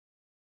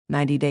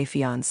90-Day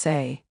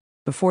Fiancé.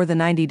 Before the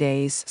 90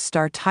 days,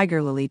 star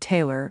Tigerlily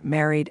Taylor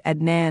married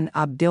Adnan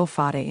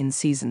Abdilfateh in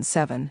Season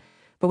 7,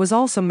 but was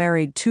also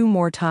married 2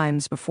 more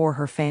times before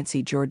her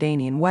fancy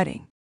Jordanian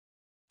wedding.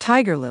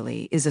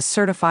 Tigerlily is a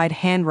certified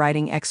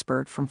handwriting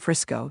expert from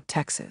Frisco,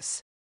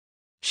 Texas.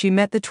 She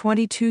met the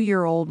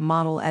 22-year-old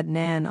model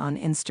Adnan on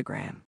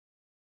Instagram.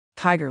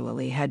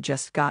 Tigerlily had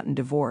just gotten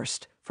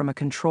divorced from a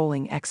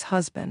controlling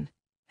ex-husband,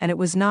 and it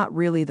was not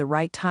really the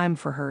right time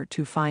for her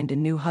to find a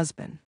new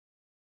husband.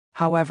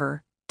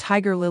 However,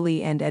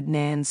 Tigerlily and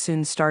Adnan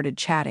soon started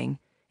chatting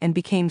and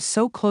became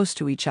so close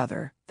to each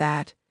other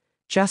that,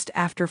 just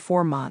after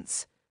 4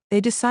 months, they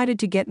decided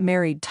to get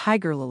married.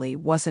 Tigerlily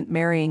wasn't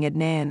marrying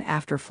Adnan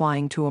after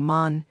flying to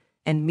Oman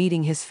and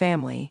meeting his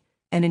family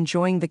and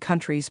enjoying the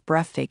country's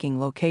breathtaking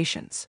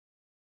locations.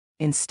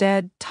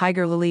 Instead,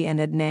 Tigerlily and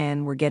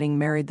Adnan were getting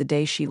married the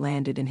day she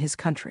landed in his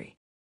country.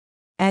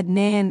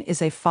 Adnan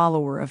is a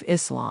follower of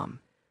Islam,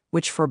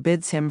 which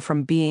forbids him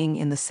from being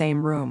in the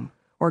same room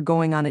or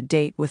going on a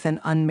date with an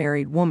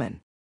unmarried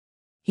woman.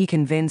 He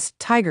convinced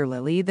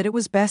Tigerlily that it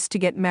was best to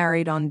get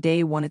married on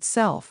day 1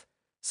 itself,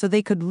 so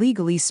they could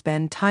legally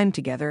spend time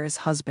together as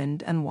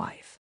husband and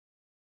wife.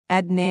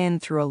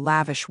 Adnan threw a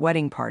lavish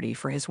wedding party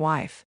for his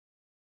wife.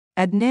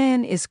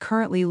 Adnan is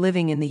currently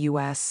living in the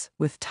U.S.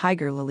 with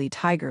Tigerlily.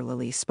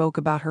 Tigerlily spoke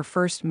about her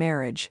first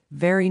marriage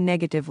very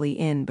negatively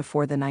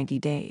before the 90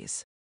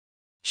 days.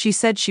 She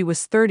said she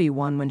was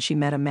 31 when she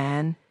met a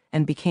man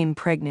and became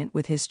pregnant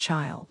with his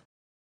child.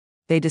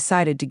 They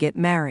decided to get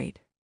married,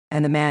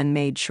 and the man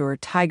made sure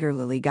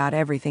Tigerlily got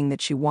everything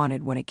that she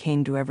wanted when it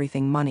came to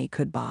everything money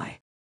could buy.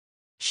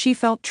 She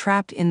felt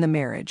trapped in the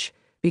marriage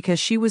because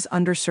she was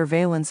under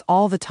surveillance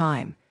all the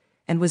time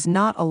and was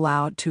not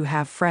allowed to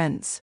have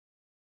friends.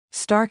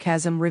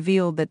 Sarcasm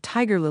revealed that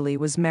Tigerlily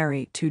was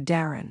married to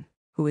Darren,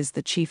 who is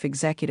the chief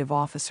executive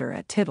officer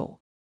at Tidal.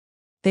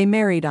 They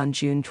married on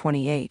June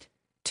 28,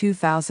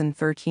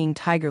 2013.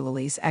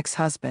 Tigerlily's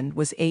ex-husband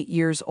was 8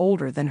 years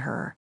older than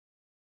her.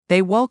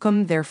 They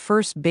welcomed their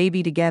first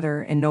baby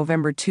together in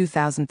November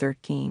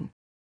 2013.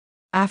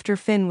 After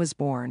Finn was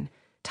born,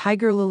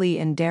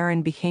 Tigerlily and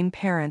Darren became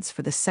parents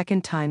for the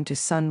second time to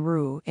son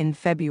Rue in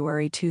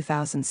February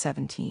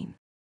 2017.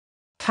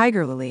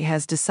 Tigerlily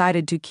has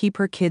decided to keep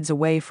her kids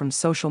away from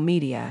social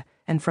media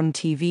and from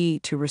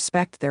TV to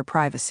respect their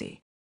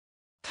privacy.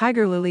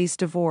 Tigerlily's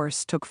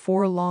divorce took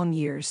 4 long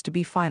years to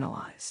be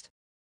finalized.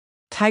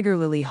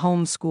 Tigerlily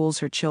homeschools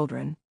her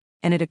children,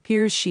 and it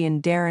appears she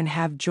and Darren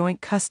have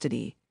joint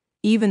custody,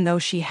 even though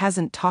she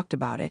hasn't talked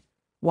about it,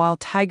 while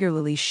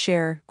Tigerlily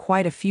shared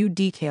quite a few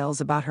details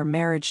about her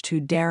marriage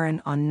to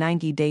Darren on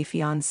 90-Day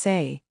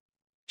Fiancé.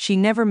 She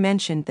never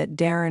mentioned that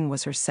Darren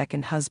was her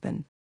second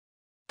husband.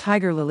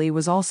 Tigerlily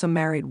was also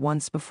married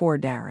once before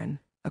Darren,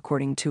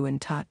 according to In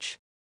Touch.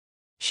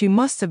 She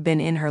must have been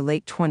in her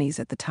late 20s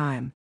at the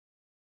time.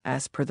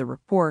 As per the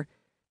report,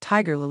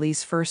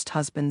 Tigerlily's first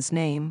husband's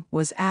name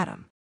was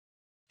Adam.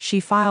 She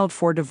filed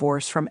for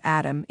divorce from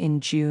Adam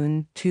in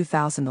June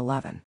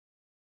 2011.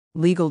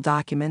 Legal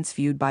documents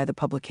viewed by the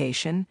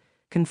publication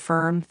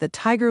confirmed that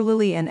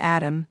Tigerlily and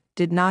Adam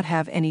did not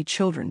have any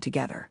children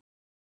together.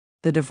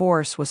 The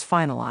divorce was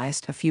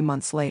finalized a few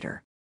months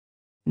later.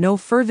 No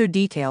further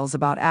details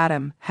about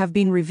Adam have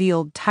been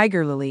revealed.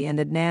 Tigerlily and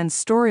Adnan's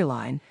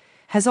storyline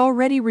has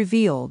already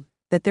revealed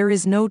that there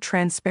is no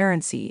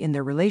transparency in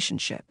their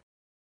relationship.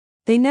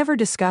 They never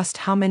discussed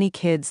how many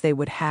kids they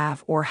would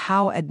have or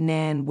how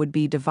Adnan would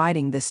be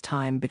dividing this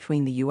time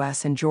between the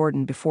U.S. and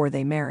Jordan before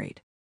they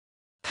married.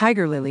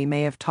 Tigerlily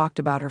may have talked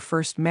about her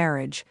first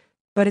marriage,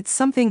 but it's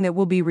something that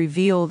will be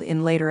revealed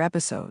in later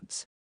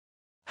episodes.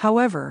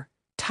 However,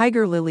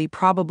 Tigerlily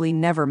probably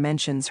never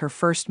mentions her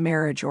first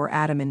marriage or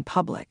Adam in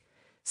public,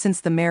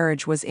 since the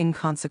marriage was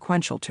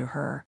inconsequential to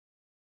her.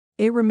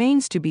 It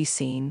remains to be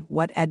seen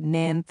what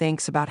Adnan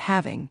thinks about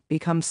having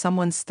become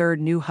someone's third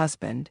new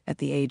husband at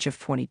the age of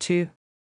 22.